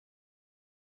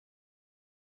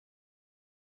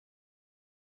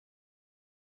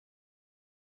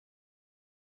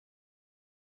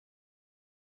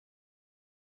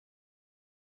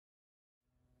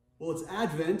Well, it's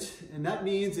Advent, and that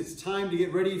means it's time to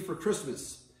get ready for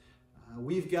Christmas.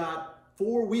 We've got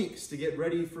 4 weeks to get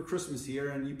ready for Christmas here,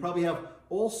 and you probably have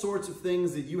all sorts of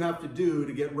things that you have to do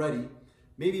to get ready.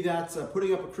 Maybe that's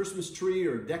putting up a Christmas tree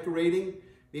or decorating.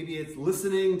 Maybe it's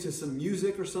listening to some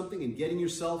music or something and getting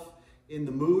yourself in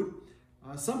the mood.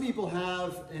 Some people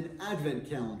have an Advent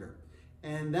calendar,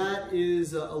 and that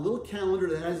is a little calendar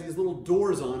that has these little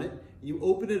doors on it. You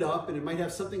open it up, and it might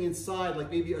have something inside, like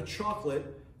maybe a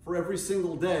chocolate for every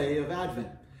single day of Advent.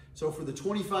 So for the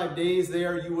 25 days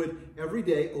there, you would every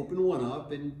day open one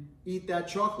up and eat that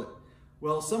chocolate.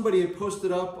 Well, somebody had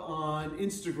posted up on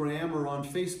Instagram or on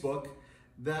Facebook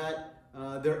that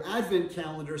their Advent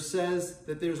calendar says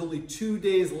that there's only 2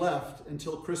 days left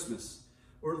until Christmas,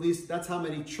 or at least that's how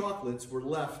many chocolates were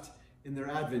left in their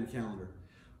Advent calendar.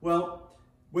 Well,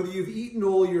 whether you've eaten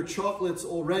all your chocolates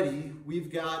already,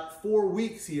 we've got 4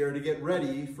 weeks here to get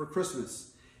ready for Christmas.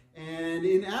 And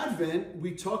in Advent,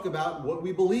 we talk about what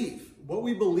we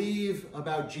believe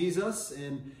about Jesus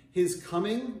and his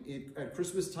coming at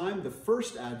Christmas time, the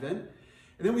first Advent.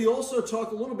 And then we also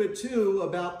talk a little bit too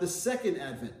about the second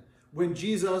Advent, when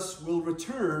Jesus will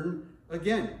return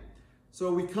again.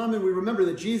 So we come and we remember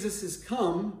that Jesus has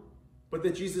come, but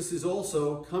that Jesus is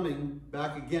also coming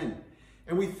back again.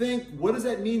 And we think, what does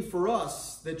that mean for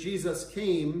us that Jesus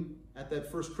came at that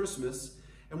first Christmas?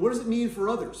 And what does it mean for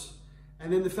others?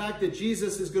 And then the fact that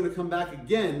Jesus is going to come back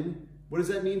again, what does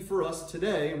that mean for us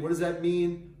today? And what does that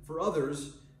mean for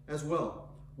others as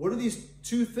well? What do these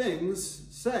two things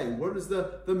say? What is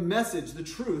the message, the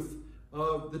truth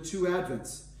of the two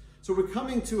Advents? So we're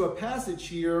coming to a passage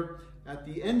here at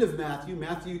the end of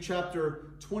Matthew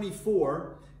chapter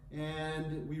 24,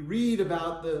 and we read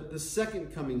about the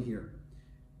second coming here.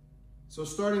 So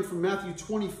starting from Matthew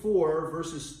 24,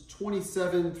 verses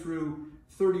 27 through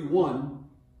 31,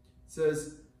 it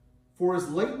says, "For as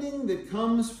lightning that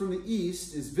comes from the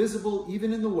east is visible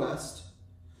even in the west,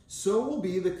 so will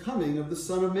be the coming of the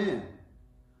Son of Man.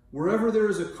 Wherever there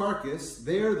is a carcass,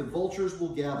 there the vultures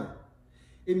will gather.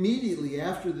 Immediately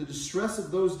after the distress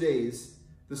of those days,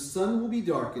 the sun will be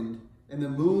darkened, and the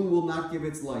moon will not give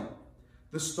its light.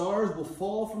 The stars will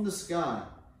fall from the sky,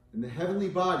 and the heavenly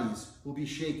bodies will be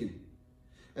shaken.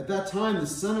 At that time the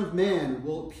Son of Man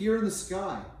will appear in the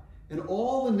sky, and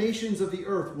all the nations of the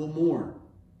earth will mourn.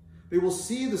 They will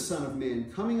see the Son of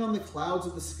Man coming on the clouds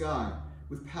of the sky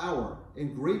with power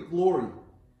and great glory.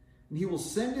 And he will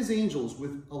send his angels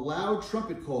with a loud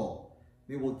trumpet call.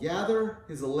 They will gather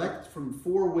his elect from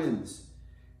 4 winds,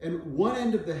 and from one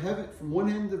end of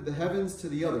the heavens to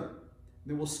the other." And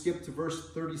then we'll skip to verse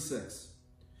 36.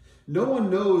 "No one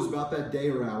knows about that day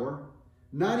or hour,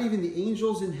 not even the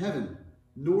angels in heaven,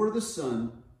 nor the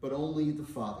Son, but only the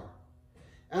Father.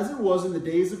 As it was in the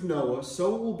days of Noah,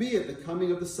 so it will be at the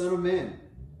coming of the Son of Man.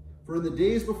 For in the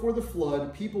days before the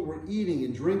flood, people were eating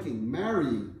and drinking,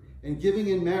 marrying and giving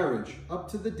in marriage, up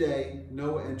to the day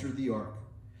Noah entered the ark.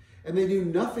 And they knew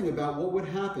nothing about what would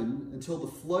happen until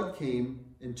the flood came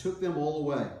and took them all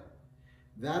away.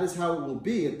 That is how it will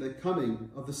be at the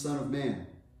coming of the Son of Man.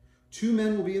 2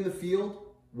 men will be in the field,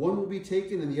 one will be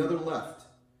taken and the other left.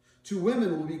 2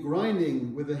 women will be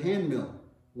grinding with a handmill,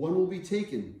 one will be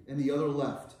taken and the other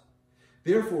left.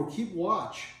 Therefore keep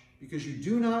watch, because you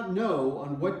do not know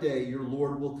on what day your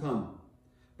Lord will come.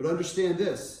 But understand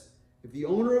this, if the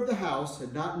owner of the house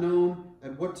had not known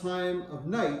at what time of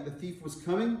night the thief was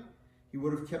coming, he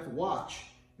would have kept watch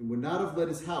and would not have let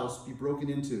his house be broken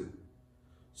into.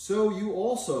 So you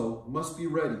also must be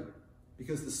ready,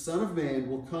 because the Son of Man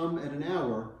will come at an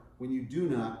hour when you do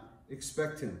not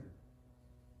expect him."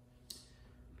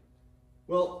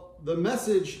 Well, the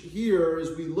message here,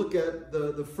 as we look at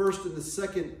the first and the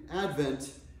second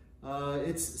Advent,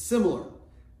 it's similar,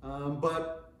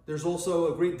 but there's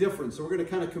also a great difference. So we're going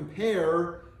to kind of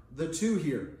compare the two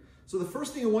here. So the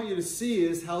first thing I want you to see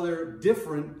is how they're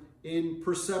different in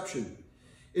perception.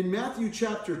 In Matthew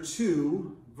chapter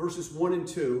 2, verses 1 and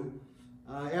 2,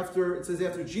 it says,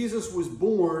 "After Jesus was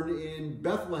born in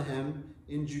Bethlehem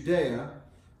in Judea,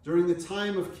 during the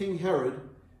time of King Herod,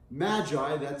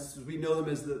 Magi," we know them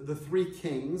as the 3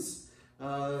 kings,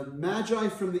 "Magi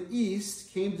from the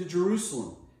east came to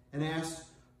Jerusalem and asked,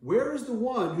 'Where is the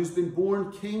one who's been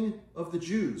born King of the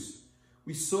Jews?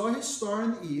 We saw his star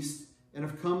in the east and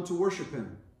have come to worship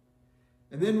him.'"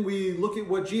 And then we look at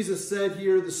what Jesus said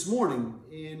here this morning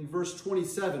in verse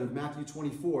 27 of Matthew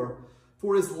 24.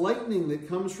 "For as lightning that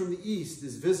comes from the east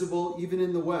is visible even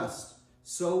in the west,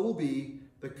 so will be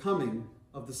the coming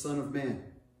of the Son of Man."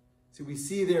 So we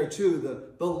see there too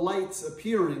the lights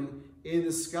appearing in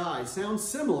the sky. Sounds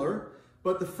similar,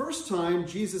 but the first time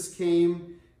Jesus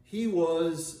came, he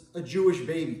was a Jewish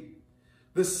baby.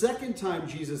 The second time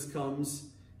Jesus comes,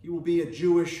 he will be a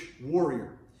Jewish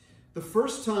warrior. The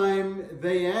first time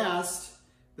they asked,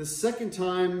 the second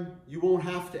time you won't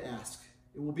have to ask.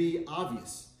 It will be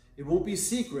obvious. It won't be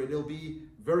secret. It'll be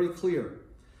very clear.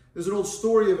 There's an old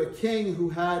story of a king who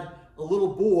had a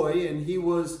little boy, and he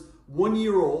was 1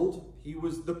 year old. He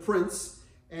was the prince,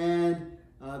 and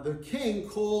the king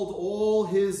called all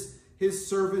his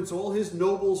servants, all his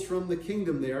nobles from the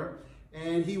kingdom there,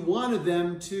 and he wanted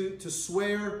them to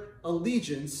swear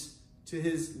allegiance to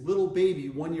his little baby,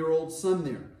 1 year old son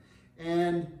there.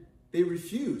 And they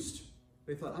refused.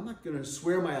 They thought, I'm not going to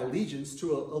swear my allegiance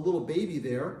to a little baby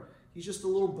there. He's just a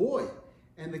little boy.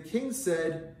 And the king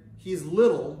said, he's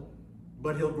little,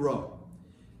 but he'll grow.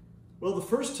 Well, the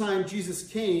first time Jesus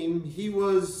came, he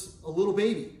was a little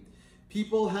baby.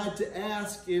 People had to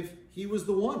ask if he was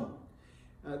the one.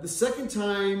 The second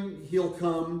time he'll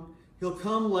come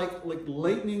like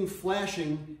lightning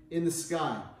flashing in the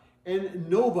sky. And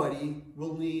nobody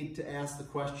will need to ask the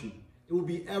question. It will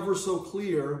be ever so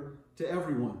clear to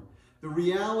everyone. The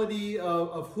reality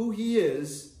of who he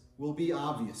is will be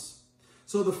obvious.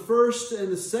 So the first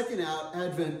and the second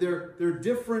advent, they're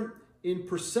different in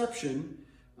perception.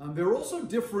 They're also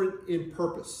different in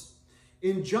purpose.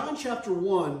 In John chapter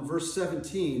 1, verse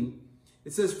 17,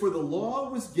 it says, "For the law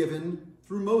was given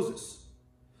through Moses,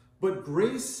 but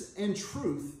grace and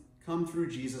truth come through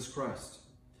Jesus Christ."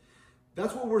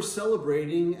 That's what we're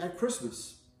celebrating at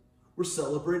Christmas. We're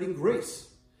celebrating grace.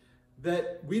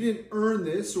 That we didn't earn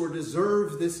this or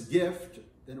deserve this gift,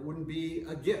 then it wouldn't be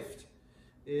a gift.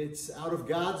 It's out of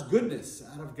God's goodness,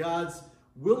 out of God's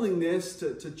willingness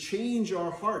to change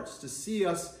our hearts, to see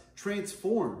us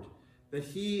transformed, that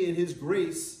he in his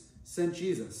grace sent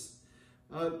Jesus.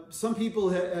 Some people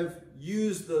have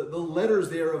used the letters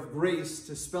there of grace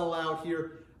to spell out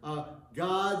here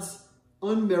God's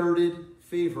unmerited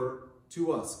favor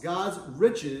to us, God's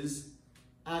riches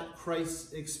at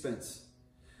Christ's expense.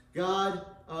 God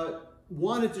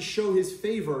wanted to show his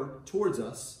favor towards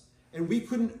us, and we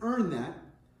couldn't earn that,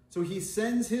 so he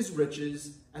sends his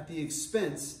riches at the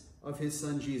expense of his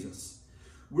son Jesus.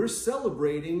 We're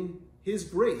celebrating his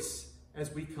grace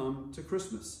as we come to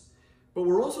Christmas. But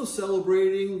we're also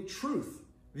celebrating truth,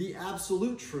 the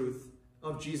absolute truth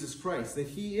of Jesus Christ, that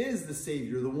he is the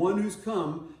Savior, the one who's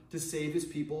come to save his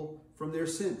people from their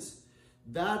sins.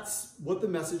 That's what the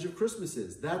message of Christmas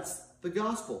is. That's the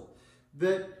gospel,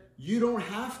 that you don't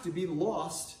have to be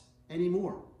lost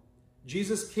anymore.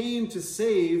 Jesus came to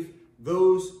save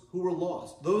those who were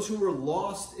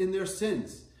lost in their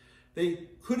sins. They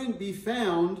couldn't be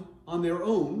found on their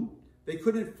own. They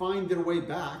couldn't find their way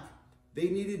back. They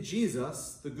needed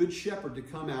Jesus, the Good Shepherd, to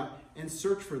come out and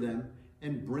search for them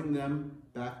and bring them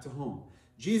back to home.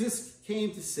 Jesus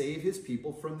came to save his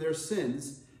people from their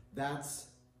sins. That's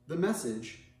the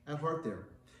message at heart there.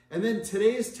 And then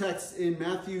today's text in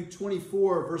Matthew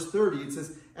 24, verse 30, it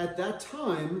says, "At that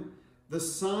time, the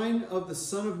sign of the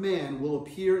Son of Man will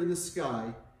appear in the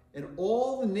sky, and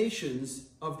all the nations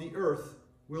of the earth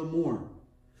will mourn.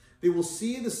 They will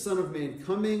see the Son of Man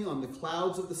coming on the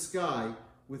clouds of the sky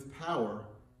with power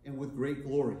and with great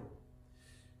glory."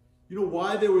 You know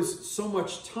why there was so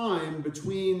much time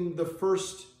between the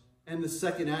first and the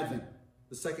second advent?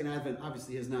 The second advent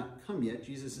obviously has not come yet.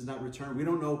 Jesus has not returned. We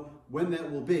don't know when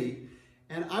that will be.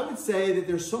 And I would say that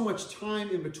there's so much time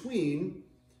in between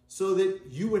so that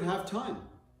you would have time,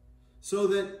 so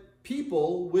that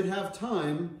people would have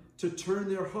time to turn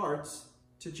their hearts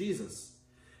to Jesus.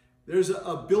 There's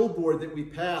a billboard that we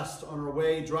passed on our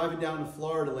way driving down to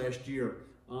Florida last year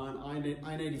on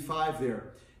I-95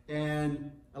 there.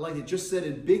 And I like it just said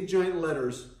in big giant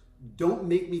letters, "Don't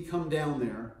make me come down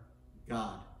there,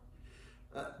 God."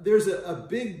 There's a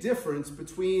big difference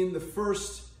between the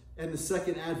first and the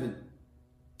second advent.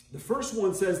 The first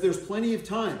one says there's plenty of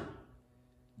time.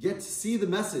 Get to see the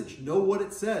message, know what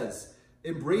it says,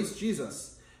 embrace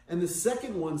Jesus. And the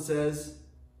second one says,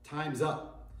 time's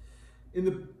up. In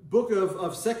the book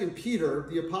of 2 Peter,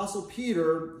 the Apostle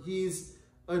Peter, he's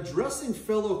addressing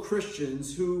fellow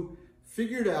Christians who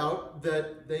figured out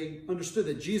that they understood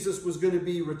that Jesus was going to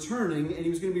be returning, and he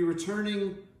was going to be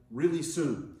returning really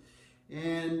soon.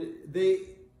 And they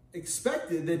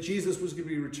expected that Jesus was going to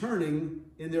be returning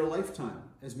in their lifetime,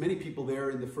 as many people there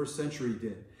in the first century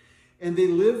did. And they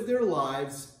lived their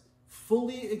lives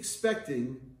fully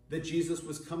expecting that Jesus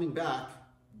was coming back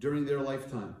during their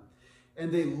lifetime.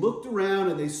 And they looked around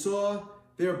and they saw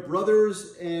their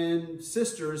brothers and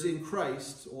sisters in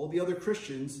Christ, all the other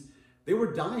Christians, they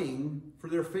were dying for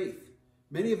their faith.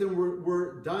 Many of them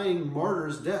were dying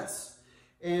martyrs' deaths.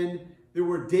 And there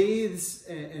were days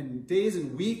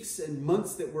and weeks and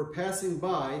months that were passing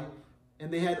by,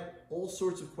 and they had all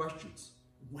sorts of questions.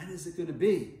 When is it going to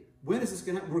be? When is this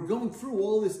going to happen? We're going through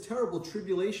all this terrible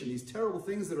tribulation, these terrible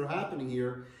things that are happening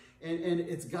here, and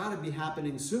it's got to be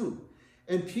happening soon.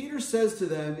 And Peter says to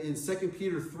them in 2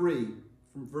 Peter 3,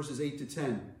 from verses 8 to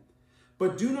 10,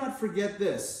 "But do not forget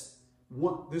this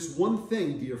one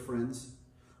thing, dear friends.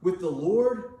 With the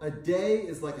Lord, a day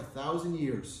is like 1,000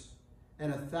 years,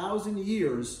 and 1,000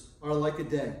 years are like a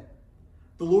day.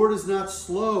 The Lord is not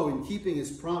slow in keeping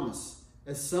his promise,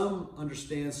 as some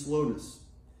understand slowness.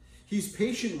 He's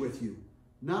patient with you,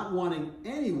 not wanting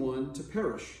anyone to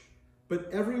perish,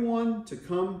 but everyone to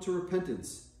come to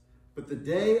repentance. But the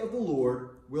day of the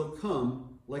Lord will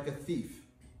come like a thief."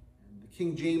 And the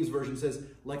King James Version says,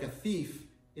 like a thief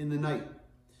in the night.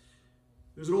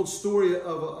 There's an old story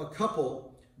of a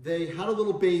couple. They had a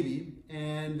little baby,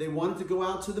 and they wanted to go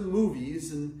out to the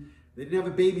movies, and they didn't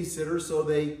have a babysitter, so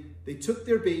they took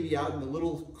their baby out in the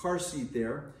little car seat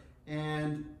there,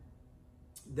 and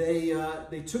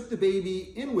they took the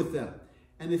baby in with them.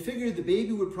 And they figured the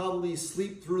baby would probably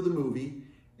sleep through the movie.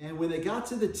 And when they got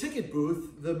to the ticket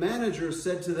booth, the manager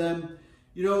said to them,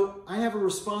 "You know, I have a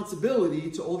responsibility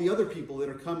to all the other people that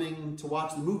are coming to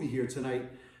watch the movie here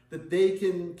tonight, that they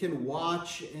can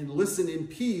watch and listen in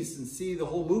peace and see the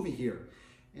whole movie here.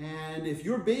 And if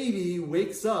your baby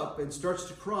wakes up and starts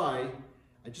to cry,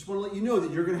 I just want to let you know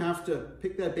that you're going to have to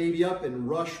pick that baby up and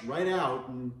rush right out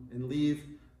and leave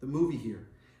the movie here."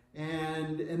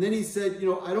 And then he said, "You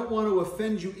know, I don't want to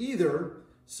offend you either,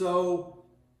 so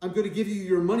I'm going to give you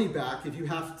your money back if you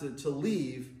have to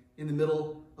leave in the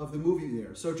middle of the movie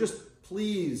there. So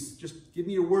please give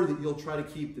me your word that you'll try to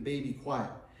keep the baby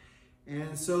quiet."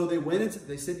 And so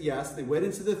they said yes. They went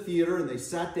into the theater and they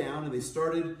sat down and they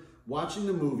started watching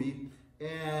the movie.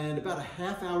 And about a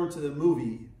half hour into the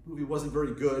movie wasn't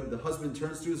very good. The husband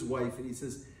turns to his wife and he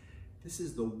says, "This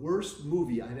is the worst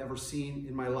movie I've ever seen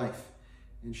in my life."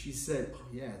 And she said, "Oh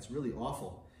yeah, it's really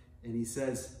awful." And he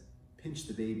says, "Pinch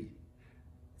the baby."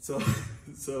 So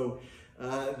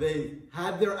they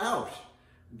had their out.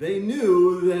 They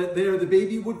knew that the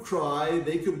baby would cry,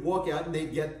 they could walk out and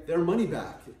they'd get their money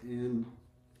back. And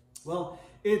well,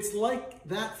 it's like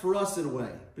that for us in a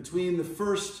way, between the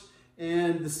first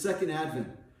and the second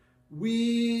Advent.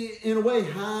 We, in a way,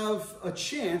 have a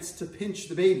chance to pinch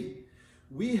the baby.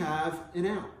 We have an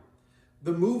out.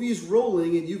 The movie's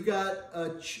rolling and you've got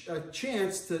a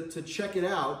chance to check it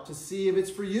out to see if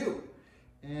it's for you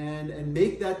and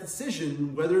make that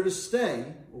decision whether to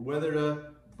stay or whether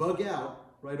to bug out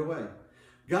right away.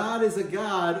 God is a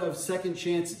God of second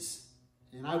chances.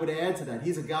 And I would add to that,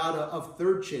 he's a God of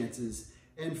third chances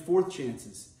and fourth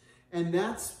chances. And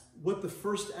that's what the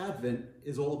first Advent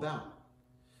is all about.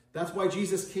 That's why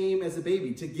Jesus came as a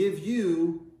baby, to give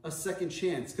you a second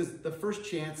chance, because the first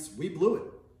chance, we blew it.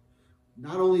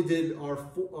 Not only did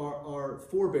our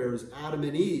forebears, Adam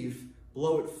and Eve,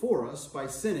 blow it for us by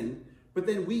sinning, but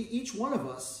then each one of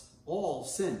us, all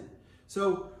sinned.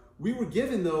 So we were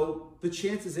given, though, the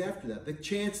chances after that, the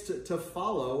chance to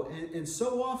follow. And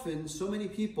so often, so many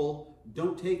people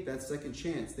don't take that second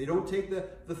chance. They don't take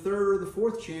the third or the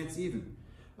fourth chance either.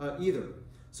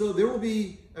 So there will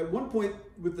be, at one point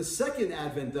with the second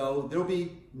Advent, though, there will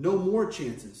be no more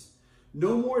chances.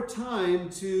 No more time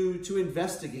to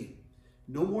investigate.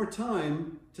 No more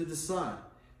time to decide.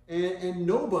 And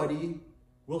nobody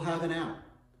will have an out.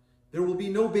 There will be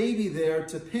no baby there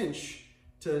to pinch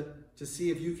to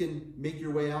see if you can make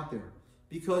your way out there.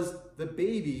 Because the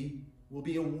baby will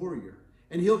be a warrior.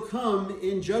 And he'll come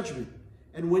in judgment.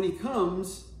 And when he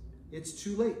comes, it's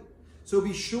too late. So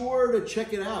be sure to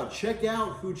check it out. Check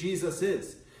out who Jesus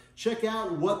is. Check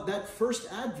out what that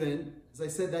first Advent, as I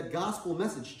said, that gospel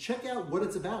message, check out what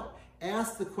it's about.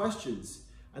 Ask the questions.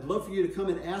 I'd love for you to come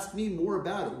and ask me more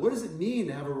about it. What does it mean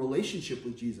to have a relationship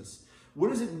with Jesus? What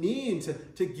does it mean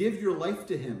to give your life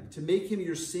to him, to make him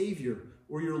your Savior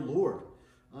or your Lord?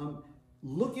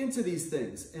 Look into these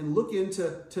things and look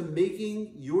into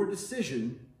making your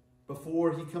decision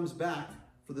before he comes back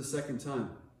for the second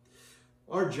time.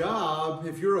 Our job,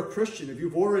 if you're a Christian, if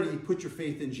you've already put your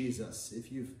faith in Jesus,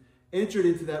 if you've entered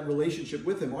into that relationship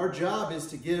with him, our job is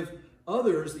to give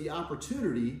others the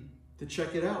opportunity to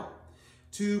check it out,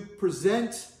 to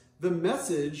present the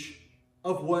message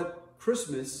of what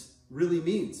Christmas really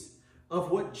means, of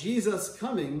what Jesus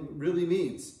coming really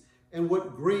means, and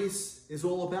what grace is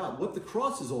all about, what the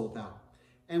cross is all about.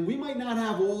 And we might not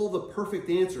have all the perfect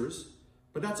answers,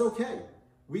 but that's okay.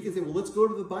 We can say, well, let's go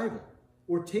to the Bible,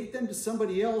 or take them to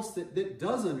somebody else that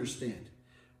does understand.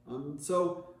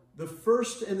 So the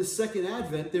first and the second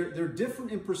Advent, they're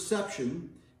different in perception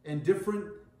and different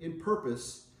in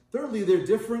purpose. Thirdly, they're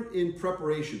different in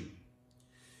preparation.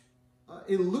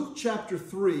 In Luke chapter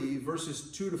 3,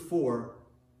 verses 2 to 4,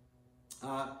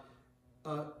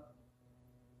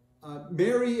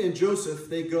 Mary and Joseph,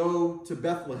 they go to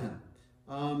Bethlehem.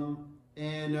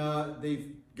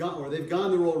 They've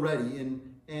gone there already.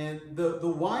 And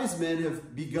the wise men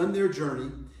have begun their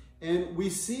journey. And we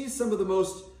see some of the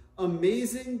most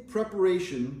amazing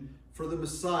preparation for the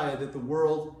Messiah that the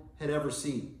world had ever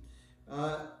seen.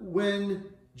 When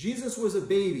Jesus was a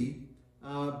baby,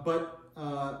 not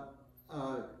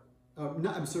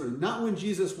when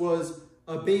Jesus was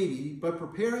a baby, but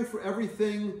preparing for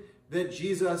everything that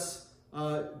Jesus'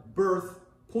 birth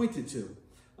pointed to,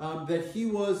 that he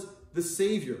was the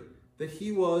Savior, that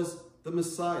he was the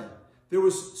Messiah. There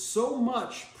was so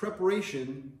much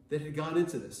preparation that had gone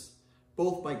into this,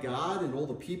 both by God and all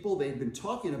the people. They had been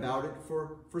talking about it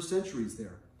for centuries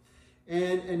there.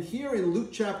 And here in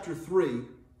Luke chapter 3,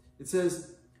 it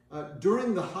says,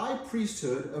 during the high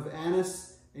priesthood of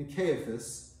Annas and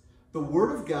Caiaphas, the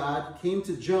word of God came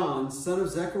to John, son of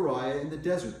Zechariah, in the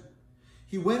desert.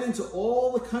 He went into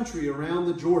all the country around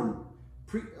the Jordan,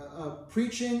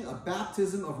 preaching a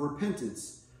baptism of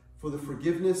repentance for the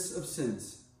forgiveness of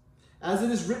sins. As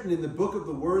it is written in the book of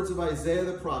the words of Isaiah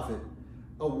the prophet,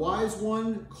 a wise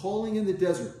one calling in the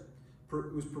desert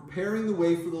was preparing the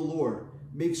way for the Lord,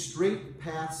 make straight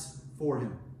paths for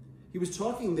him. He was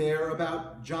talking there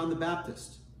about John the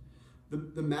Baptist.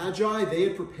 The Magi, they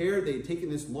had prepared, they had taken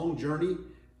this long journey.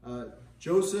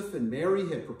 Joseph and Mary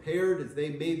had prepared as they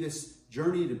made this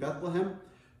journey to Bethlehem.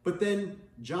 But then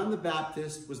John the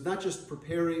Baptist was not just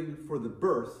preparing for the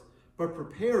birth, but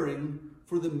preparing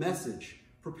for the message,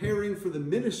 preparing for the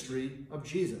ministry of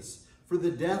Jesus, for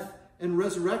the death and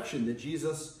resurrection that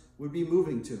Jesus would be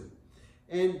moving to.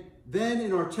 And then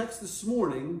in our text this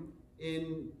morning,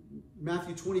 in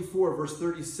Matthew 24, verse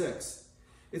 36,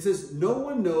 it says, no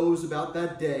one knows about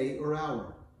that day or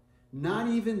hour, not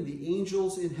even the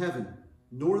angels in heaven,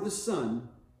 nor the Son,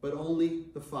 but only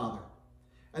the Father.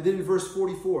 And then in verse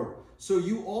 44, so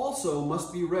you also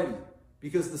must be ready,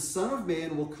 because the Son of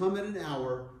Man will come at an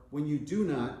hour when you do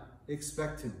not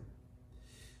expect him.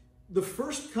 The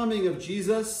first coming of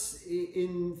Jesus,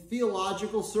 in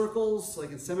theological circles,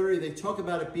 like in seminary, they talk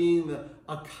about it being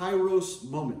a kairos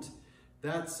moment.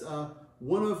 That's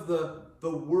one of the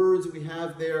words we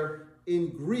have there in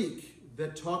Greek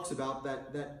that talks about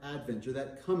that advent, or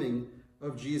that coming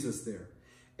of Jesus there.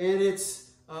 And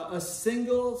it's a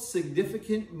single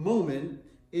significant moment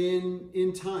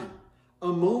in time, a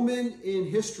moment in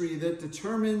history that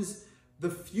determines the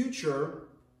future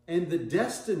and the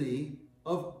destiny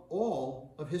of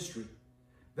all of history.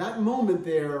 That moment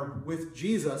there with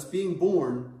Jesus being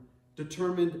born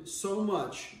determined so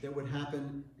much that would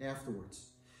happen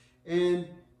afterwards. And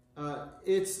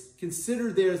it's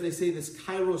considered there, as they say, this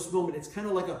kairos moment. It's kind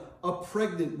of like a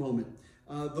pregnant moment.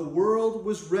 The world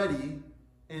was ready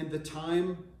and the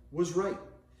time was right.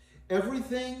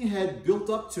 Everything had built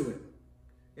up to it.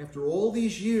 After all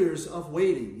these years of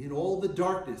waiting in all the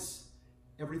darkness,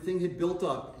 everything had built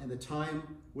up and the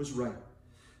time was right.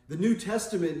 The New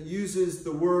Testament uses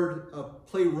the word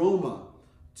pleroma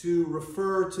to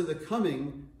refer to the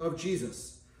coming of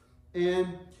Jesus.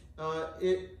 And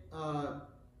it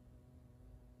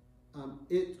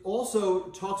also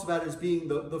talks about it as being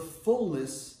the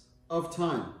fullness of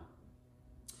time.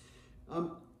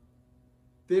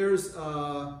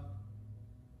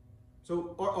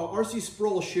 So R.C.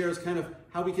 Sproul shares kind of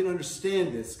how we can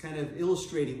understand this, kind of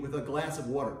illustrating with a glass of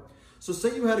water. So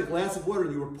say you had a glass of water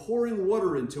and you were pouring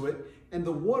water into it and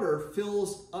the water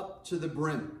fills up to the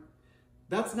brim.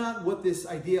 That's not what this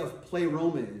idea of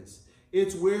pleroma is.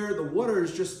 It's where the water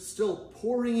is just still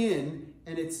pouring in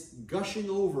and it's gushing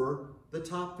over the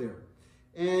top there.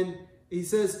 And he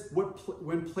says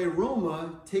when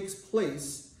pleroma takes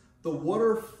place, the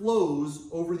water flows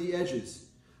over the edges.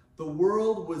 The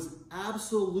world was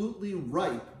absolutely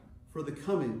ripe for the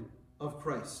coming of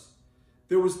Christ.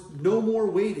 There was no more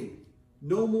waiting,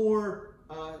 no more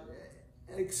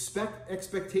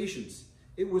expectations.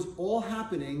 It was all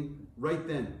happening right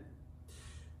then.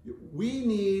 We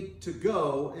need to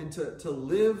go and to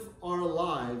live our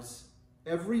lives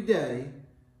every day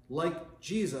like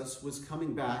Jesus was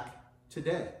coming back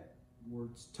today or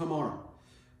tomorrow.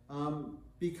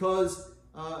 Because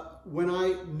when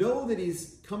I know that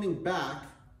he's coming back,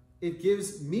 it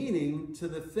gives meaning to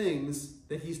the things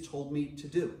that he's told me to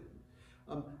do.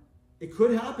 It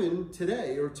could happen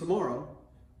today or tomorrow,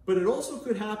 but it also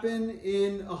could happen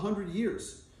in 100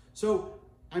 years. So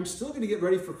I'm still going to get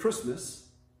ready for Christmas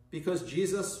because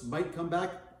Jesus might come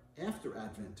back after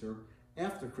Advent or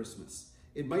after Christmas.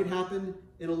 It might happen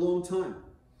in a long time.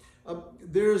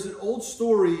 There's an old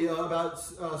story about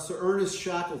Sir Ernest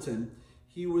Shackleton.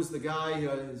 He was the guy,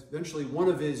 eventually one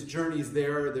of his journeys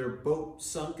there, their boat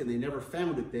sunk and they never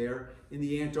found it there in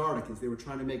the Antarctic as they were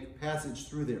trying to make passage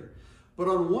through there. But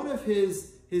on one of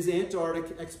his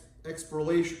Antarctic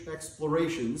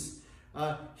explorations,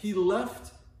 he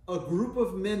left a group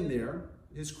of men there,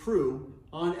 his crew,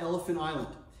 on Elephant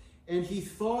Island. And he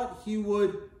thought he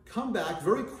would come back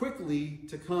very quickly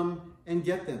to come and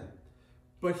get them.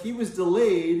 But he was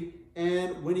delayed,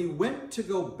 and when he went to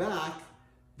go back,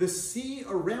 the sea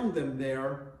around them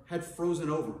there had frozen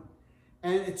over.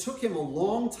 And it took him a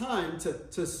long time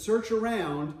to search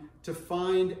around to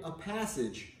find a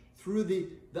passage through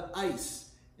the ice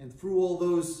and through all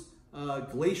those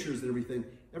glaciers and everything.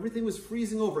 Everything was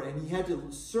freezing over, and he had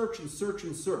to search and search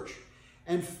and search.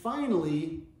 And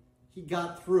finally, he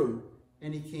got through,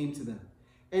 and he came to them.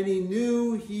 And he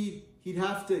knew he'd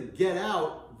have to get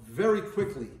out very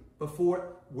quickly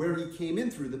before where he came in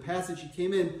through, the passage he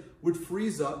came in, would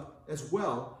freeze up as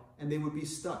well, and they would be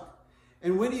stuck.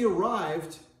 And when he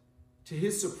arrived, to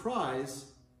his surprise,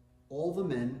 all the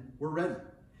men were ready.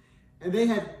 And they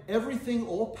had everything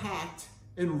all packed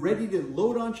and ready to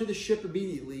load onto the ship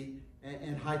immediately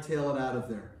and hightail it out of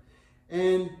there.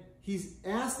 And he's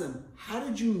asked them, how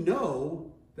did you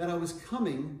know that I was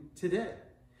coming today?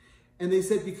 And they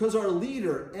said, because our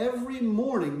leader, every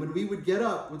morning when we would get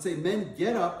up, would say, men,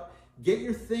 get up, get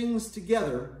your things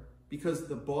together, because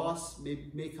the boss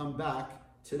may come back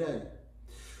today.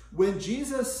 When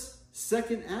Jesus'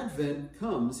 second advent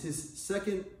comes, his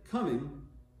second coming,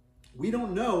 we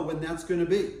don't know when that's going to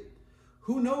be.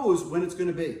 Who knows when it's going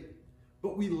to be?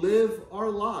 But we live our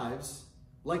lives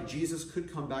like Jesus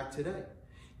could come back today.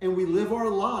 And we live our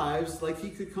lives like he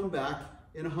could come back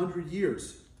in 100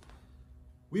 years.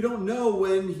 We don't know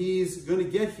when he's going to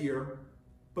get here,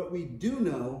 but we do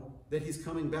know that he's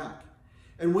coming back.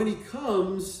 And when he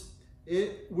comes,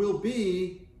 it will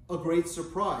be a great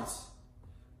surprise.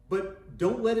 But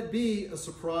don't let it be a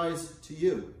surprise to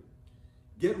you.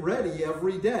 Get ready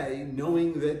every day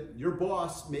knowing that your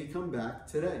boss may come back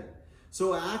today.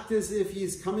 So act as if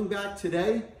he's coming back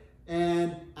today,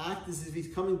 and act as if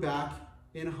he's coming back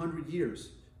in 100 years.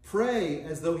 Pray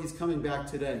as though he's coming back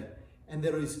today, and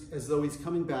that as though he's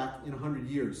coming back in 100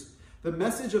 years. The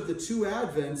message of the two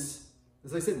Advents,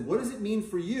 as I said, what does it mean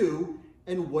for you,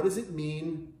 and what does it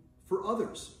mean for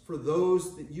others, for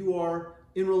those that you are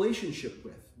in relationship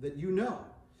with, that you know?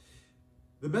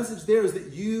 The message there is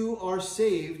that you are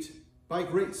saved by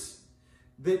grace,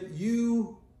 that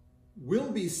you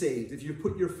will be saved if you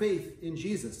put your faith in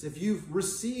Jesus, if you've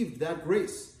received that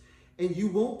grace, and you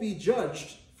won't be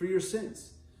judged for your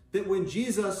sins. That when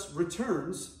Jesus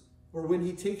returns, or when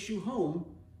he takes you home,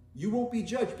 you won't be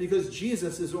judged because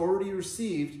Jesus has already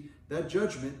received that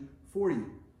judgment for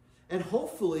you. And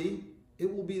hopefully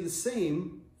it will be the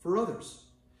same for others,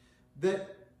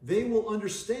 that they will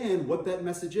understand what that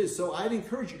message is. So I'd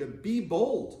encourage you to be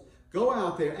bold. Go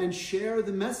out there and share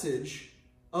the message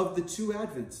of the two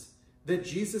Advents, that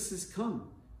Jesus has come,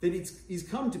 that he's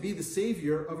come to be the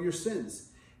Savior of your sins,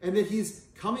 and that he's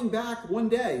coming back one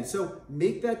day. So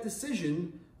make that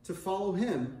decision to follow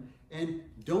him, and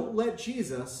don't let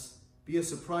Jesus be a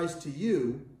surprise to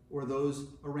you or those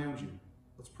around you.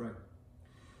 Let's pray.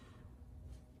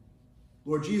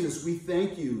 Lord Jesus, we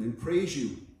thank you and praise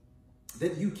you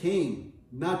that you came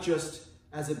not just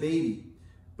as a baby,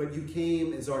 but you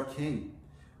came as our King.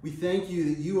 We thank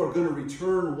you that you are going to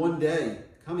return one day,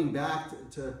 coming back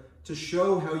to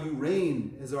show how you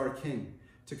reign as our King,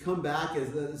 to come back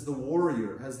as the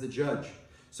warrior, as the judge.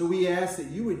 So we ask that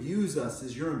you would use us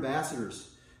as your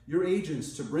ambassadors, your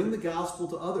agents, to bring the gospel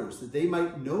to others, that they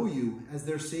might know you as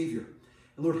their Savior.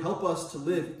 And Lord, help us to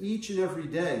live each and every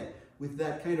day with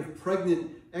that kind of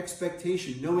pregnant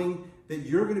expectation, knowing that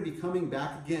you're going to be coming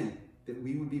back again, that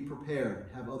we would be prepared,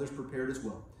 have others prepared as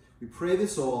well. We pray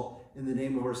this all in the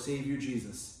name of our Savior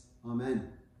Jesus.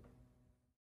 Amen.